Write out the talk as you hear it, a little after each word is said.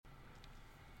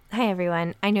Hi,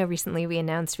 everyone. I know recently we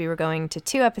announced we were going to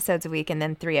 2 episodes a week and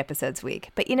then 3 episodes a week.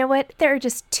 But you know what? There are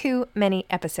just too many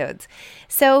episodes.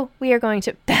 So we are going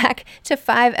back to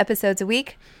 5 episodes a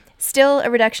week. Still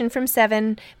a reduction from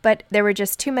 7, but there were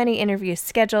just too many interviews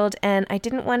scheduled, and I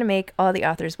didn't want to make all the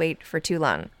authors wait for too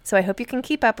long. So I hope you can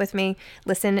keep up with me.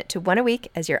 Listen to 1 a week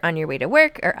as you're on your way to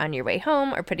work or on your way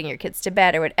home or putting your kids to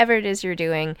bed or whatever it is you're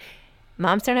doing.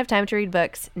 Moms Don't Have Time to Read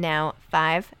Books, now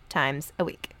 5 times a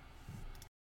week.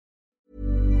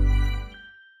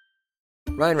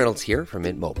 Ryan Reynolds here from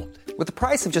Mint Mobile. With the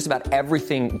price of just about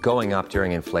everything going up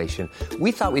during inflation,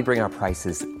 we thought we'd bring our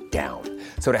prices down.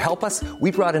 So to help us,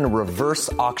 we brought in a reverse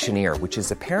auctioneer, which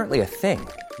is apparently a thing.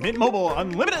 Mint Mobile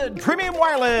Unlimited Premium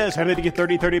Wireless. How to get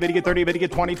 30, 30, bit to get 30, bit to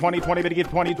get 20, 20, 20, bit to get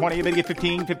 20, 20, bit to get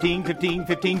 15, 15, 15,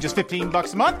 15, just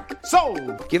 $15 a month?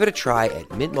 Sold! Give it a try at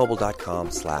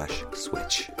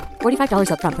mintmobile.com/switch.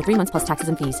 $45 up front for 3 months plus taxes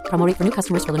and fees. Promo rate for new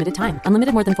customers for limited time.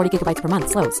 Unlimited more than 40 gigabytes per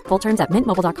month. Slows full terms at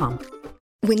mintmobile.com.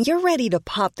 When you're ready to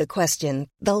pop the question,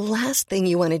 the last thing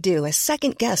you want to do is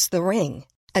second-guess the ring.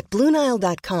 At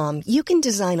BlueNile.com, you can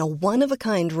design a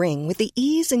one-of-a-kind ring with the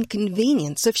ease and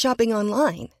convenience of shopping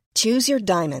online. Choose your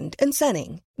diamond and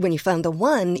setting. When you find the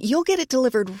one, you'll get it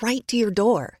delivered right to your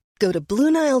door. Go to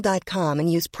BlueNile.com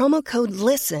and use promo code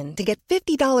LISTEN to get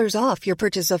 $50 off your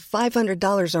purchase of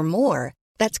 $500 or more.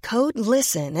 That's code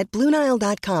LISTEN at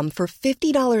BlueNile.com for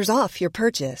 $50 off your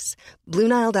purchase.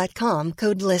 BlueNile.com,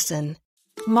 code LISTEN.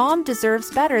 Mom deserves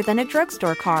better than a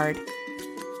drugstore card.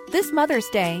 This Mother's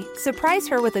Day, surprise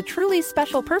her with a truly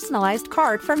special personalized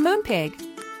card from Moonpig.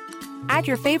 Add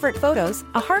your favorite photos,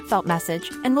 a heartfelt message,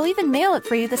 and we'll even mail it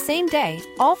for you the same day,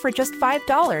 all for just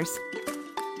 $5.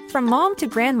 From mom to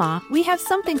grandma, we have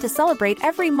something to celebrate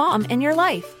every mom in your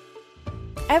life.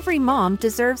 Every mom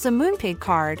deserves a Moonpig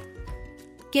card.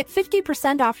 Get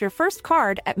 50% off your first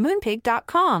card at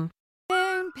Moonpig.com.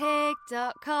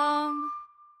 Moonpig.com.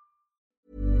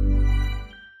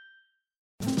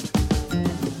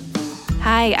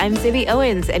 Hi, I'm Zibby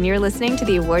Owens, and you're listening to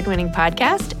the award-winning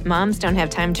podcast, Moms Don't Have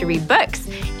Time to Read Books.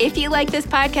 If you like this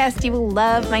podcast, you will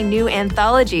love my new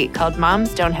anthology called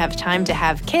Moms Don't Have Time to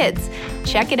Have Kids.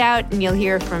 Check it out, and you'll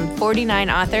hear from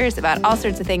 49 authors about all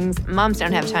sorts of things moms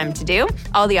don't have time to do.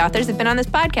 All the authors have been on this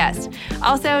podcast.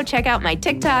 Also, check out my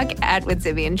TikTok, @with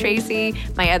Zibby and Tracy,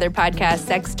 my other podcast,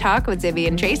 Sex Talk with Zibby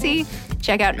and Tracy.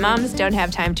 Check out Moms Don't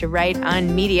Have Time to Write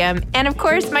on Medium. And of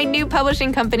course, my new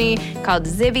publishing company called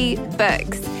Zibby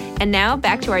Books. And now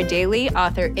back to our daily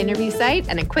author interview site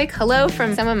and a quick hello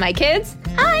from some of my kids.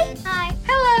 Hi. Hi.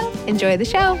 Hello. Enjoy the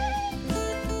show.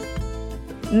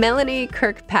 Melanie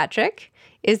Kirkpatrick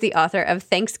is the author of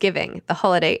Thanksgiving, the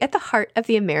holiday at the heart of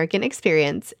the American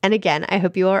experience. And again, I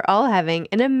hope you are all having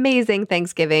an amazing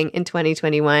Thanksgiving in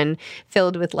 2021,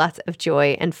 filled with lots of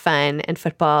joy and fun and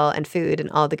football and food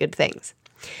and all the good things.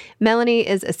 Melanie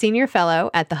is a senior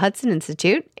fellow at the Hudson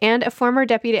Institute and a former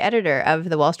deputy editor of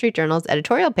the Wall Street Journal's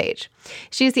editorial page.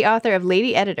 She is the author of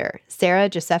Lady Editor, Sarah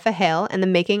Josepha Hale and the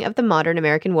Making of the Modern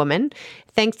American Woman,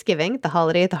 Thanksgiving, the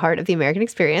holiday at the heart of the American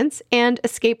experience, and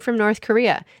Escape from North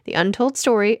Korea, the untold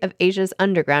story of Asia's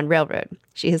Underground Railroad.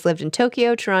 She has lived in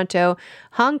Tokyo, Toronto,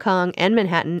 Hong Kong, and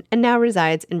Manhattan, and now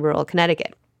resides in rural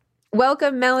Connecticut.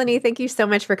 Welcome, Melanie. Thank you so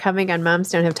much for coming on Moms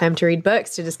Don't Have Time to Read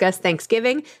Books to discuss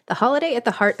Thanksgiving, the holiday at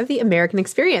the heart of the American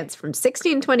experience from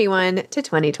 1621 to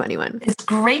 2021. It's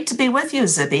great to be with you,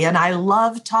 Zibby, and I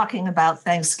love talking about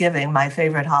Thanksgiving, my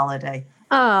favorite holiday.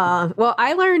 Well,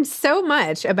 I learned so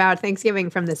much about Thanksgiving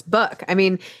from this book. I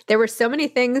mean, there were so many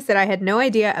things that I had no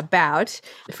idea about.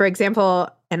 For example,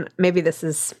 and maybe this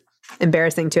is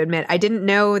embarrassing to admit, I didn't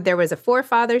know there was a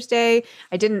Forefathers Day.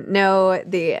 I didn't know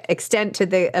the extent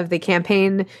of the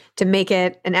campaign to make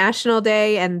it a national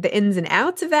day and the ins and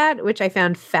outs of that, which I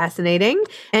found fascinating.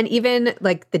 And even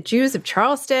like the Jews of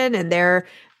Charleston and their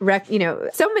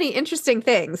so many interesting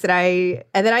things that I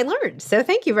learned. So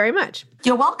thank you very much.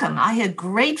 You're welcome. I had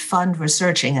great fun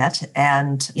researching it.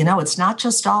 And, it's not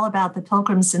just all about the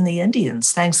Pilgrims and the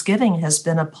Indians. Thanksgiving has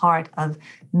been a part of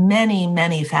many,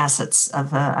 many facets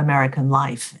of American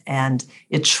life. And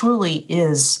it truly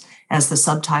is, as the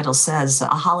subtitle says, a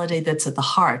holiday that's at the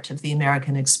heart of the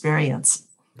American experience.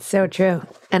 So true.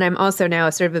 And I'm also now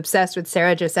sort of obsessed with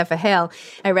Sarah Josepha Hale.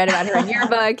 I read about her in your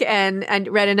book and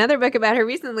read another book about her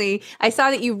recently. I saw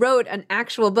that you wrote an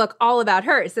actual book all about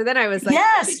her. So then I was like,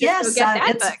 yes. Go get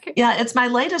that book. Yeah, it's my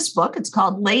latest book. It's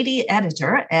called Lady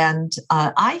Editor. And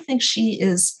I think she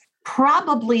is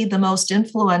probably the most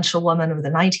influential woman of the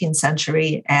 19th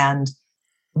century and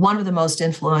one of the most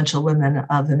influential women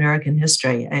of American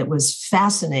history. It was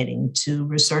fascinating to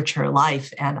research her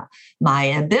life, and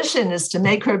my ambition is to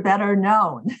make her better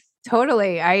known.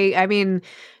 Totally. I mean,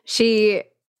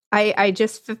 I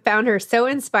just found her so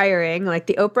inspiring, like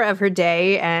the Oprah of her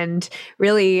day, and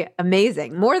really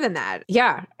amazing. More than that.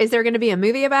 Yeah. Is there going to be a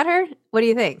movie about her? What do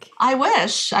you think? I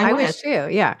wish. I wish too.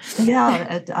 Yeah.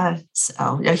 Yeah.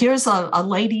 So here's a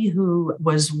lady who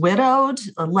was widowed,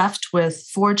 left with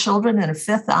 4 children and a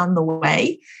 5th on the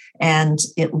way. And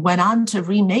it went on to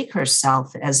remake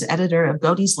herself as editor of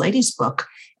Godey's Ladies Book,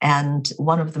 and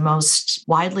one of the most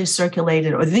widely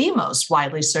circulated, or the most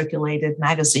widely circulated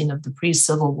magazine of the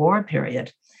pre-Civil War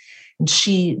period. And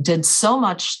she did so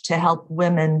much to help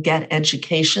women get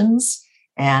educations.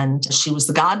 And she was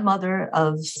the godmother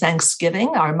of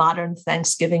Thanksgiving, our modern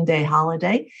Thanksgiving Day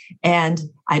holiday. And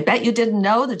I bet you didn't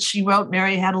know that she wrote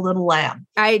Mary Had a Little Lamb.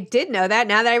 I did know that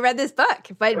now that I read this book.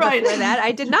 But before that,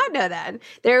 I did not know that.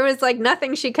 There was like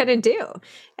nothing she couldn't do.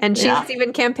 And she's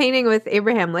even campaigning with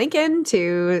Abraham Lincoln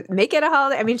to make it a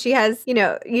holiday. I mean, she has,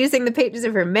 using the pages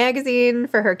of her magazine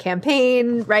for her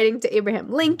campaign, writing to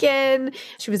Abraham Lincoln.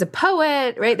 She was a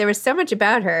poet, right? There was so much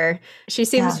about her. She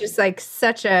seems just like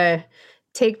such a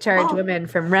take charge woman,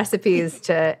 from recipes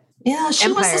to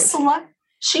empires.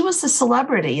 She was a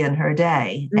celebrity in her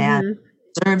day, and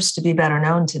deserves to be better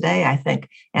known today, I think,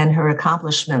 and her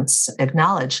accomplishments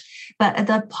acknowledged. But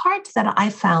the part that I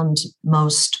found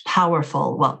most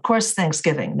powerful, well, of course,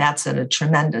 Thanksgiving, that's a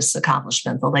tremendous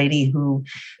accomplishment. The lady who,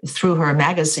 through her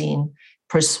magazine,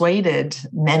 persuaded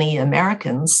many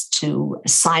Americans to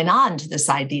sign on to this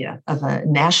idea of a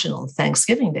national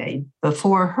Thanksgiving Day.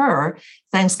 Before her,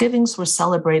 Thanksgivings were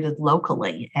celebrated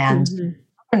locally, and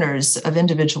governors of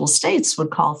individual states would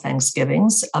call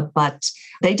Thanksgivings, but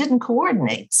they didn't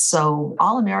coordinate. So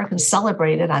all Americans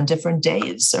celebrated on different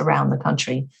days around the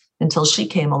country until she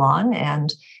came along,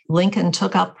 and Lincoln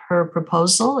took up her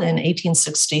proposal in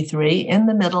 1863 in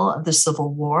the middle of the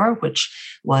Civil War, which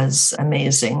was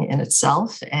amazing in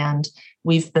itself. And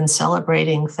we've been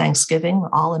celebrating Thanksgiving,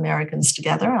 all Americans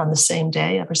together, on the same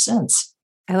day ever since.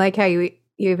 I like how you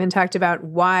even talked about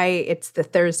why it's the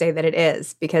Thursday that it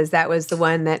is, because that was the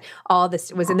one that all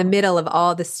this was in the middle of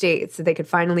all the states that they could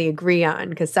finally agree on,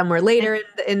 because some were later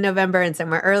in November and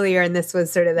some were earlier. And this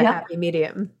was sort of the happy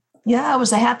medium. Yeah, it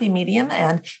was a happy medium.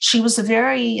 And she was a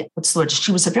very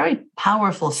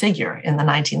powerful figure in the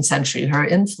 19th century. Her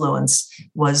influence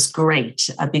was great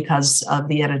because of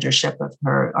the editorship of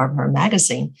her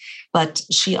magazine. But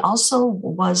she also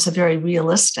was a very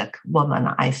realistic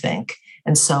woman, I think.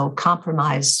 And so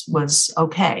compromise was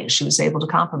okay. She was able to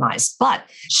compromise. But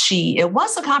it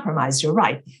was a compromise, you're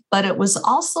right. But it was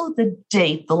also the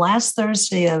date, the last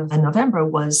Thursday of November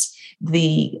was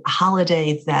the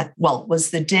holiday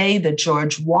was the day that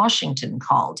George Washington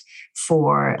called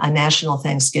for a national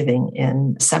Thanksgiving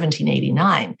in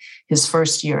 1789, his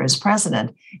first year as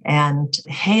president. And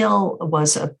Hale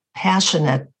was a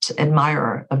passionate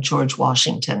admirer of George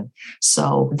Washington.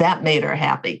 So that made her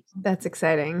happy. That's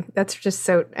exciting. That's just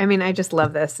I just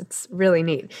love this. It's really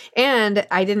neat. And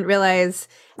I didn't realize,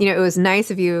 it was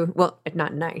nice of you. Well,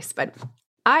 not nice, but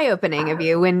eye-opening of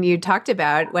you when you talked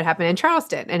about what happened in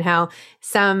Charleston and how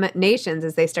some nations,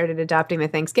 as they started adopting the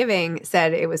Thanksgiving,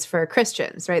 said it was for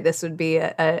Christians, right? This would be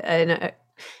an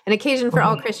occasion for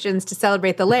all Christians to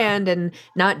celebrate the land and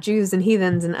not Jews and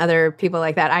heathens and other people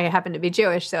like that. I happen to be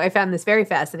Jewish, so I found this very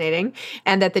fascinating.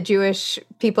 And that the Jewish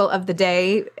people of the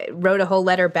day wrote a whole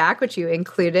letter back, which you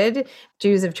included,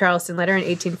 Jews of Charleston letter in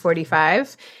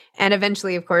 1845. And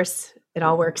eventually, of course, it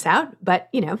all works out, but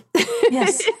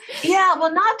Yes. Yeah.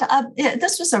 Well,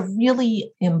 this was a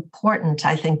really important,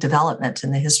 I think, development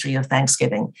in the history of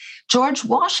Thanksgiving. George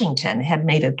Washington had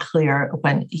made it clear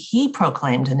when he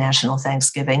proclaimed a national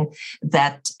Thanksgiving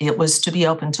that it was to be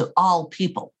open to all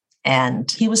people.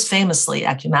 And he was famously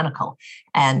ecumenical.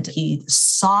 And he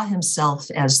saw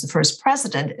himself as the first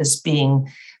president as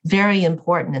being very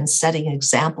important in setting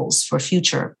examples for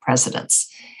future presidents.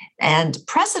 And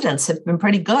presidents have been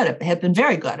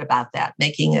very good about that,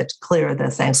 making it clear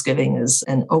that Thanksgiving is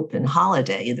an open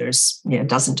holiday. It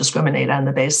doesn't discriminate on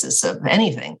the basis of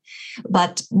anything.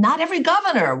 But not every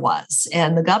governor was.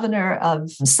 And the governor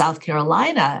of South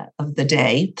Carolina of the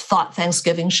day thought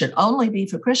Thanksgiving should only be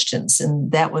for Christians.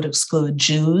 And that would exclude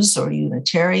Jews or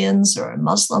Unitarians or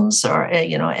Muslims or,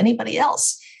 anybody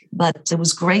else. But it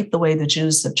was great the way the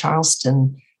Jews of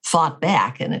Charleston fought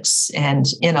back and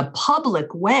in a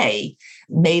public way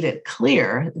made it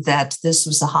clear that this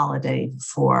was a holiday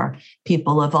for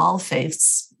people of all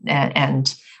faiths.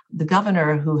 And the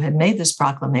governor who had made this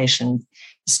proclamation,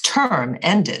 his term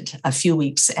ended a few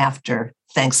weeks after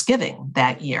Thanksgiving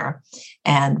that year.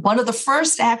 And one of the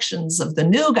first actions of the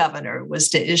new governor was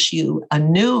to issue a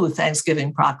new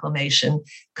Thanksgiving proclamation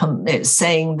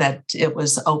saying that it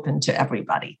was open to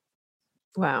everybody.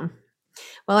 Wow.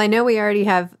 Well, I know we already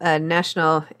have a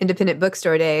National Independent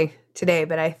Bookstore Day today,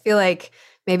 but I feel like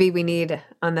maybe we need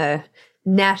on the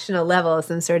national level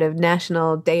some sort of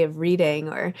national day of reading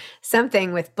or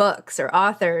something with books or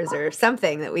authors or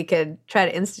something that we could try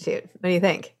to institute. What do you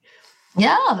think?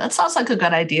 Yeah, that sounds like a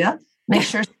good idea. Make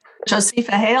sure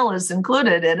Josepha Hale is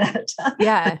included in it.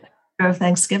 Yeah. Of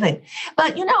Thanksgiving.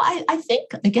 But, I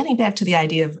think getting back to the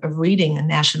idea of reading and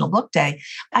National Book Day,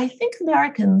 I think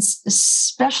Americans,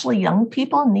 especially young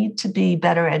people, need to be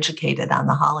better educated on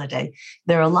the holiday.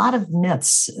 There are a lot of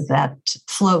myths that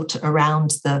float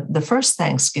around the first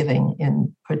Thanksgiving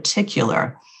in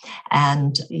particular.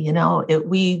 And, I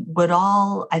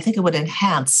think it would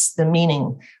enhance the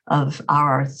meaning of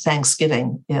our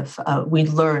Thanksgiving if we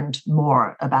learned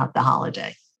more about the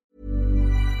holiday.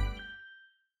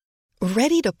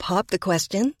 Ready to pop the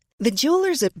question? The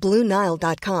jewelers at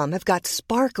BlueNile.com have got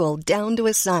sparkle down to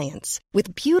a science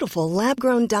with beautiful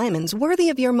lab-grown diamonds worthy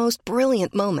of your most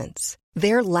brilliant moments.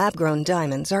 Their lab-grown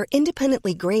diamonds are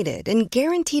independently graded and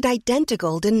guaranteed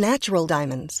identical to natural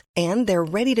diamonds, and they're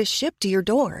ready to ship to your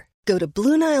door. Go to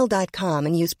BlueNile.com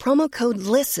and use promo code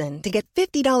LISTEN to get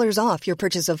 $50 off your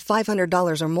purchase of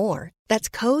 $500 or more. That's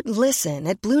code LISTEN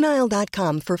at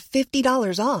BlueNile.com for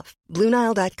 $50 off.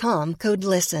 BlueNile.com, code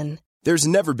LISTEN. There's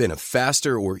never been a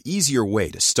faster or easier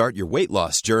way to start your weight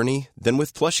loss journey than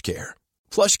with PlushCare.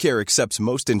 PlushCare accepts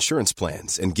most insurance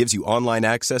plans and gives you online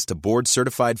access to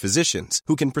board-certified physicians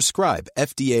who can prescribe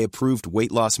FDA-approved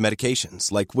weight loss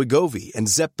medications like Wegovy and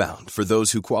Zepbound for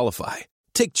those who qualify.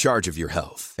 Take charge of your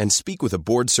health and speak with a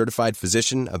board-certified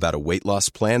physician about a weight loss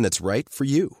plan that's right for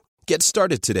you. Get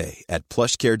started today at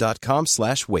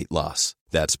plushcare.com/weight loss.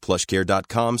 That's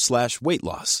plushcare.com/weight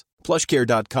loss.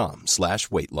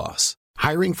 plushcare.com/weight loss.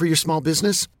 Hiring for your small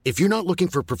business? If you're not looking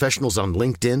for professionals on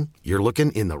LinkedIn, you're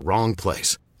looking in the wrong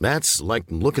place. That's like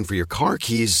looking for your car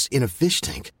keys in a fish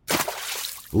tank.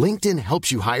 LinkedIn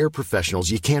helps you hire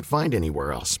professionals you can't find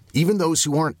anywhere else, even those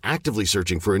who aren't actively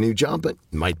searching for a new job but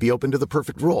might be open to the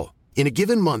perfect role. In a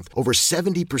given month, over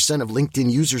 70% of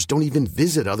LinkedIn users don't even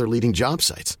visit other leading job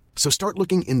sites. So start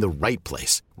looking in the right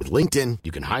place. With LinkedIn,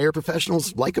 you can hire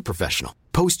professionals like a professional.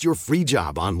 Post your free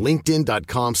job on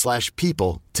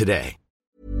linkedin.com/people today.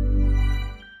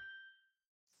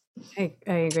 I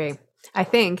agree. I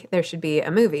think there should be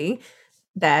a movie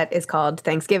that is called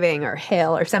Thanksgiving or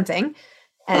Hale or something.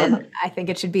 And I think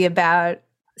it should be about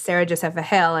Sarah Josepha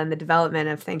Hale and the development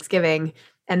of Thanksgiving.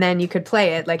 And then you could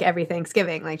play it like every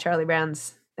Thanksgiving, like Charlie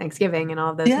Brown's Thanksgiving and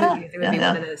all of those movies. It would be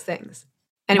one of those things.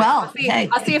 Anyway, Well, I'll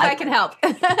see if I can help.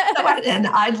 And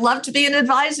I'd love to be an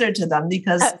advisor to them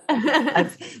because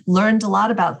I've learned a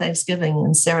lot about Thanksgiving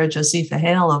and Sarah Josepha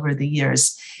Hale over the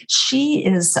years. She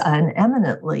is an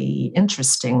eminently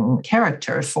interesting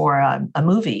character for a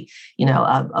movie,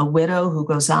 a widow who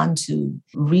goes on to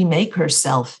remake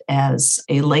herself as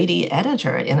a lady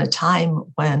editor in a time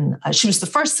when she was the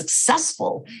first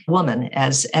successful woman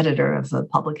as editor of a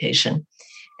publication.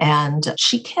 And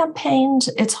she campaigned,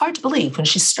 it's hard to believe, when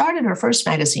she started her first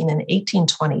magazine in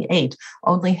 1828,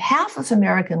 only half of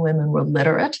American women were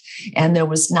literate, and there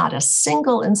was not a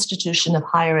single institution of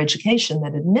higher education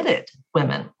that admitted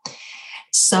women.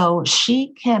 So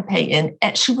she campaigned,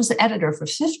 and she was the editor for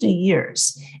 50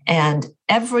 years. And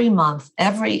every month,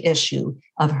 every issue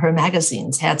of her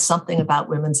magazines had something about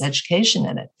women's education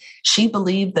in it. She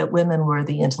believed that women were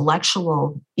the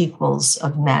intellectual equals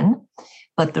of men.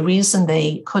 But the reason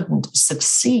they couldn't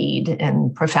succeed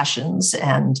in professions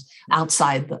and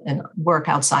work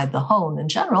outside the home in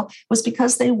general was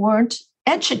because they weren't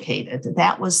educated.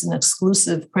 That was an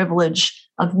exclusive privilege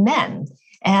of men.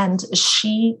 And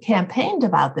she campaigned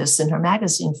about this in her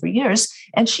magazine for years.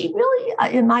 And she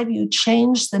really, in my view,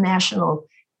 changed the national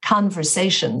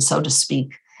conversation, so to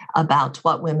speak, about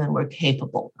what women were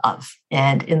capable of.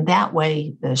 And in that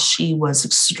way, she was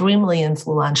extremely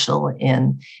influential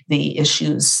in the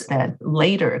issues that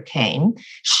later came.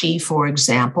 She, for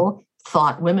example,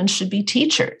 thought women should be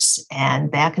teachers.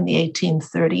 And back in the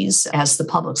 1830s, as the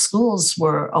public schools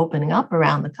were opening up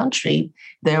around the country,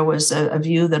 there was a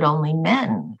view that only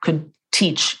men could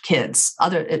teach kids.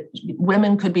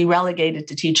 Women could be relegated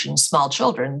to teaching small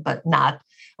children, but not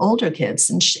older kids.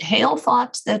 And Hale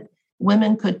thought that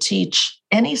women could teach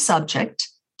any subject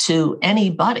to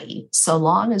anybody so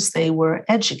long as they were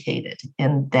educated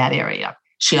in that area.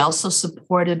 She also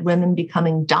supported women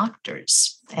becoming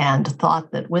doctors and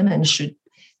thought that women should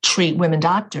treat women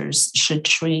doctors should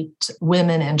treat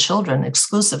women and children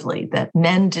exclusively, that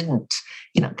men didn't,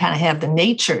 kind of have the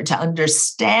nature to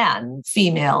understand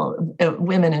female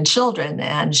women and children.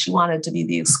 And she wanted to be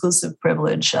the exclusive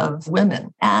privilege of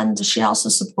women. And she also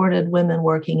supported women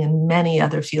working in many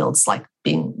other fields, like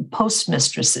being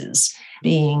postmistresses,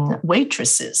 being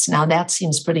waitresses. Now that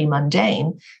seems pretty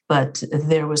mundane, but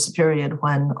there was a period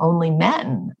when only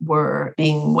men were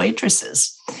being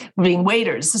waiters,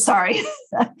 sorry.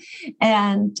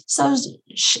 And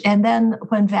then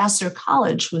when Vassar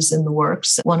College was in the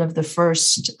works, one of the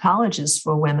first colleges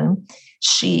for women,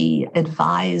 she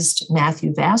advised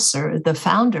Matthew Vassar, the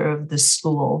founder of the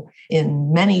school,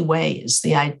 in many ways.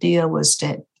 The idea was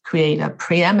to create a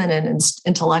preeminent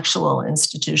intellectual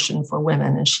institution for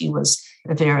women, and she was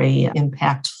very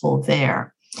impactful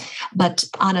there. But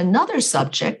on another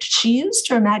subject, she used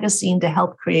her magazine to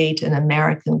help create an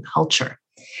American culture.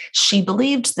 She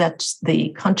believed that the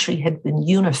country had been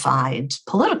unified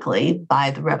politically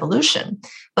by the revolution,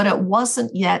 but it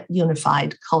wasn't yet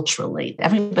unified culturally.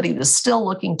 Everybody was still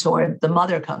looking toward the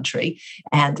mother country,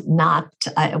 and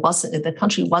the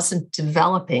country wasn't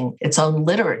developing its own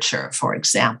literature, for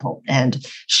example. And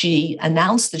she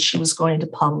announced that she was going to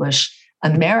publish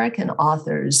American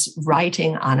authors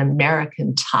writing on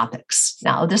American topics.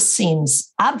 Now, this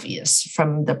seems obvious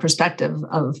from the perspective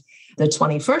of the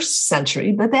 21st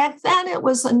century, but back then it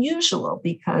was unusual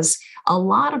because a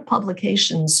lot of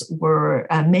publications were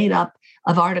made up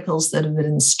of articles that had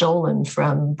been stolen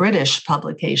from British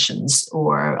publications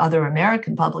or other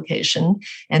American publication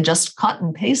and just cut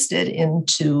and pasted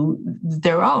into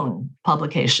their own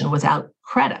publication without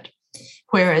credit.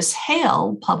 Whereas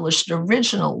Hale published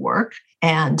original work,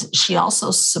 and she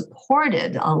also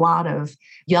supported a lot of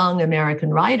young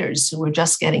American writers who were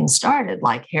just getting started,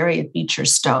 like Harriet Beecher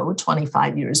Stowe,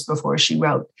 25 years before she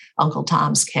wrote Uncle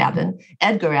Tom's Cabin,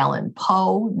 Edgar Allan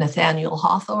Poe, Nathaniel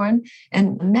Hawthorne,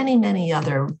 and many, many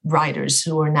other writers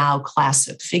who are now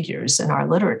classic figures in our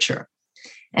literature.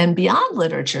 And beyond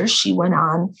literature, she went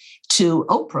on to,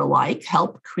 Oprah-like,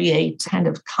 help create kind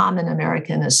of common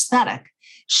American aesthetic.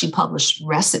 She published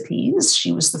recipes.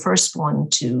 She was the first one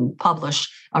to publish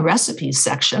a recipe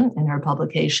section in her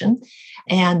publication.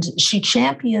 And she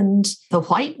championed the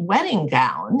white wedding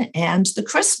gown and the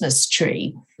Christmas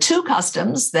tree, two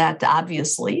customs that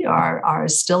obviously are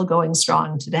still going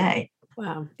strong today.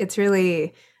 Wow. It's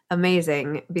really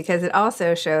amazing because it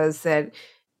also shows that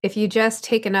if you just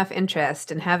take enough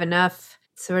interest and have enough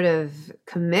sort of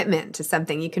commitment to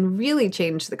something, you can really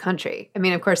change the country. I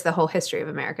mean, of course, the whole history of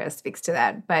America speaks to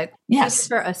that, but yes,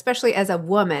 especially as a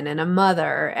woman and a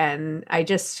mother. And I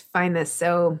just find this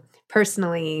so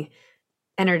personally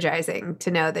energizing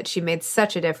to know that she made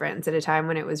such a difference at a time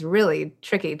when it was really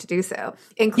tricky to do so,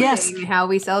 including how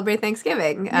we celebrate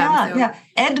Thanksgiving.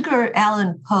 Edgar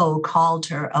Allan Poe called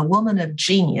her a woman of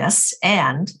genius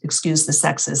and, excuse the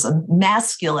sexism,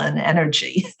 masculine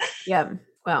energy. Yeah.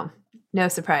 Well, no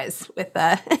surprise with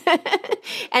that.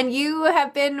 And you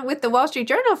have been with the Wall Street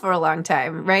Journal for a long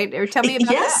time, right? Or tell me about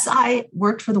that. Yes, I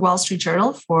worked for the Wall Street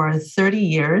Journal for 30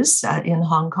 years in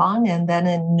Hong Kong and then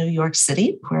in New York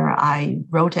City, where I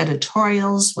wrote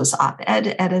editorials, was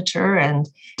op-ed editor and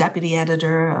deputy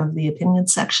editor of the opinion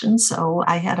section. So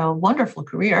I had a wonderful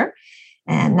career,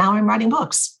 and now I'm writing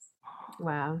books.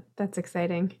 Wow, that's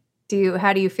exciting.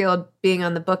 How do you feel being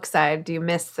on the book side? Do you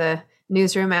miss the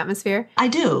newsroom atmosphere? I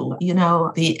do.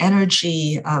 The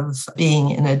energy of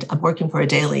working for a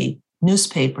daily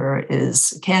newspaper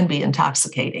can be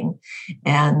intoxicating.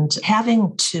 And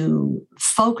having to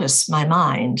focus my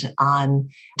mind on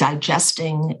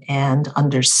digesting and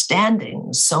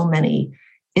understanding so many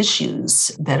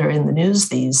issues that are in the news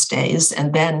these days,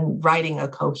 and then writing a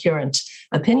coherent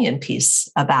opinion piece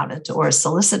about it or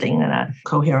soliciting a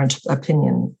coherent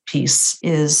opinion piece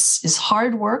is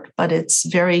hard work, but it's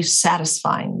very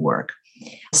satisfying work.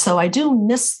 So I do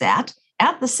miss that.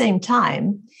 At the same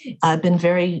time, it's been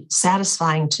very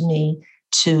satisfying to me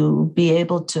to be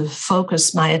able to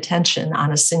focus my attention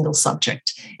on a single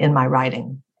subject in my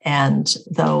writing. And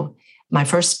though my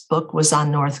first book was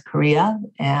on North Korea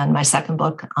and my second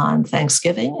book on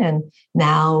Thanksgiving. And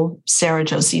now Sarah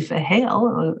Josepha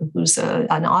Hale, who's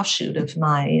an offshoot of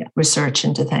my research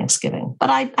into Thanksgiving. But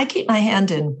I keep my hand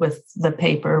in with the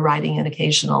paper, writing an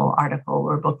occasional article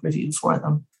or book review for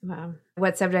them. Wow.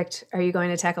 What subject are you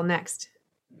going to tackle next?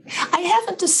 I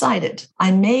haven't decided.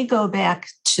 I may go back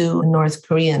to a North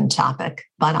Korean topic,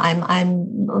 but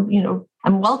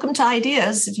I'm welcome to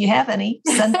ideas if you have any.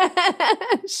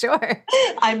 Sure.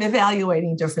 I'm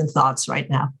evaluating different thoughts right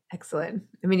now. Excellent.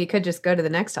 I mean, you could just go to the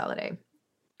next holiday.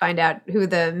 find out who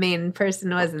the main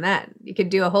person was in that. You could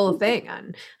do a whole thing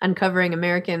on uncovering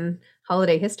American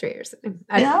holiday history or something.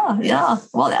 Yeah.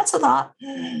 Well, that's a thought.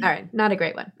 All right. Not a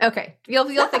great one. Okay. You'll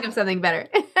think of something better.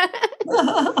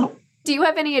 Do you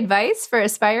have any advice for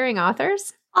aspiring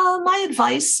authors? My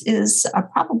advice is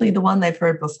probably the one they've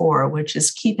heard before, which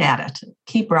is keep at it,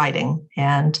 keep writing,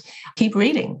 and keep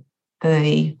reading.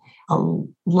 A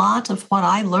lot of what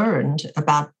I learned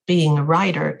about being a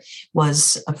writer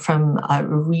was from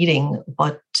reading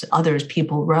what other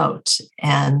people wrote,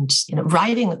 and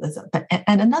writing.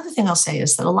 And another thing I'll say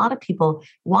is that a lot of people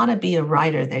want to be a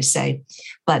writer, they say,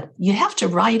 but you have to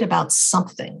write about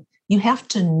something. You have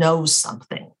to know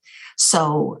something.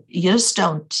 So you just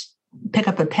don't pick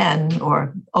up a pen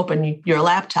or open your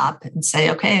laptop and say,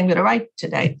 okay, I'm going to write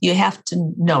today. You have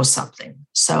to know something.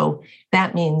 So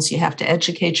that means you have to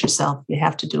educate yourself. You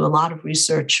have to do a lot of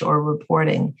research or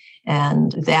reporting.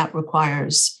 And that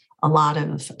requires a lot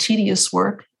of tedious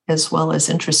work as well as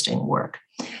interesting work.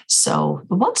 So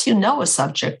once you know a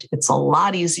subject, it's a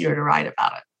lot easier to write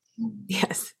about it.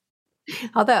 Yes.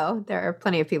 Although there are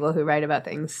plenty of people who write about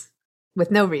things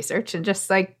with no research and just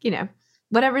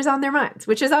whatever's on their minds,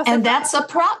 which is also and that's a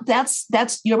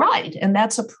that's you're right, and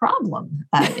that's a problem,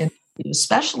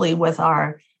 especially with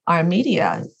our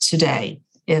media today.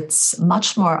 It's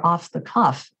much more off the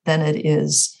cuff than it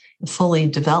is fully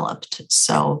developed.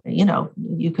 So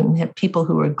you can have people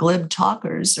who are glib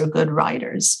talkers or good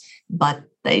writers, but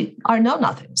they are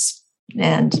know-nothings,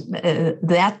 and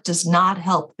that does not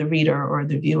help the reader or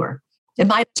the viewer. It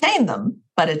might entertain them,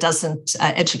 but it doesn't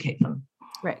educate them.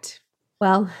 Right.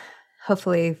 Well,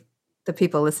 hopefully the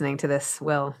people listening to this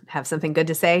will have something good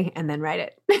to say and then write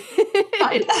it.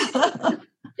 Right.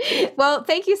 Well,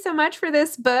 thank you so much for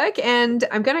this book. And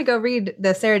I'm going to go read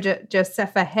the Sarah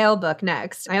Josepha Hale book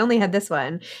next. I only had this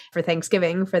one for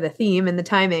Thanksgiving for the theme and the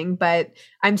timing, but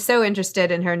I'm so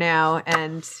interested in her now.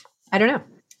 And I don't know.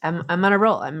 I'm on a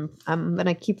roll. I'm going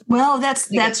to keep. Well,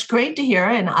 that's great to hear.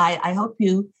 And I hope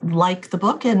you like the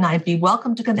book, and I'd be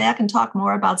welcome to come back and talk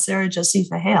more about Sarah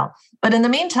Josepha Hale. But in the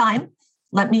meantime,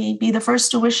 let me be the first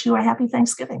to wish you a happy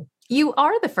Thanksgiving. You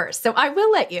are the first, so I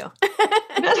will let you.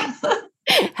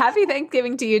 Happy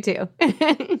Thanksgiving to you too.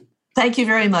 Thank you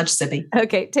very much, Sibby.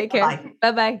 Okay, take care.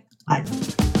 Bye-bye. Bye.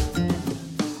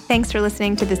 Thanks for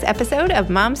listening to this episode of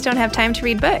Moms Don't Have Time to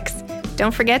Read Books.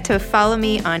 Don't forget to follow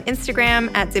me on Instagram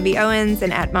at Zibby Owens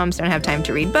and at Moms Don't Have Time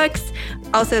to Read Books.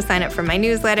 Also sign up for my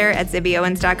newsletter at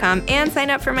zibbyowens.com and sign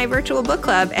up for my virtual book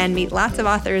club and meet lots of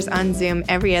authors on Zoom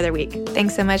every other week.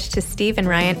 Thanks so much to Steve and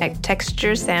Ryan at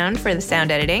Texture Sound for the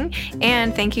sound editing.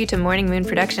 And thank you to Morning Moon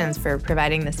Productions for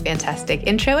providing this fantastic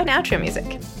intro and outro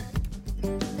music.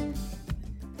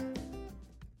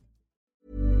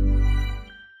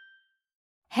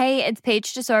 Hey, it's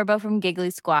Paige DeSorbo from Giggly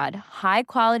Squad. High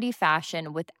quality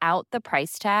fashion without the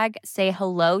price tag. Say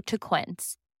hello to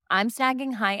Quince. I'm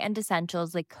snagging high-end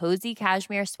essentials like cozy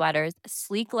cashmere sweaters,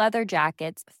 sleek leather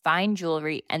jackets, fine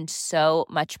jewelry, and so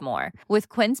much more. With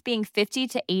Quince being 50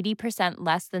 to 80%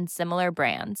 less than similar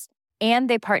brands. And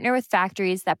they partner with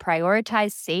factories that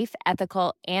prioritize safe,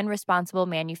 ethical, and responsible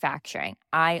manufacturing.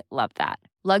 I love that.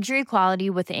 Luxury quality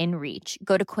within reach.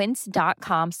 Go to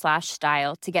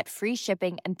quince.com/style to get free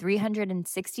shipping and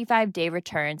 365-day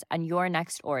returns on your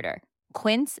next order.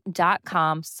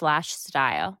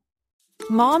 Quince.com/style.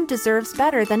 Mom deserves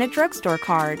better than a drugstore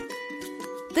card.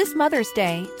 This Mother's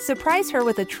Day, surprise her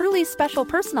with a truly special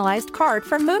personalized card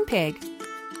from Moonpig.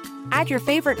 Add your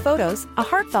favorite photos, a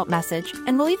heartfelt message,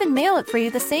 and we'll even mail it for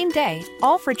you the same day,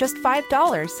 all for just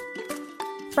 $5.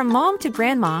 From mom to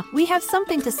grandma, we have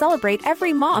something to celebrate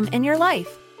every mom in your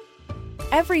life.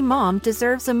 Every mom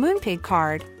deserves a Moonpig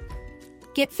card.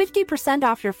 Get 50%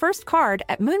 off your first card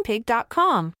at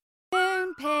Moonpig.com.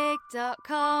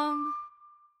 Moonpig.com.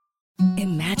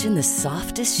 Imagine the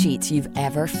softest sheets you've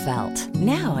ever felt.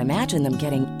 Now imagine them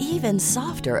getting even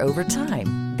softer over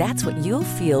time. That's what you'll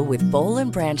feel with Boll &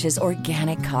 Branch's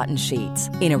organic cotton sheets.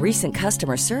 In a recent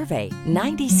customer survey,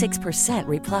 96%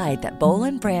 replied that Boll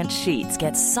 & Branch sheets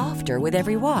get softer with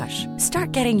every wash.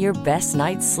 Start getting your best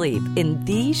night's sleep in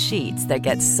these sheets that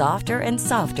get softer and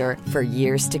softer for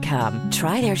years to come.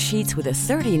 Try their sheets with a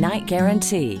 30-night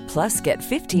guarantee. Plus, get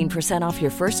 15% off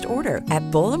your first order at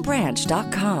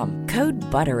bollandbranch.com.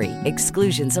 Code BUTTERY.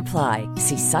 Exclusions apply.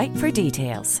 See site for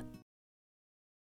details.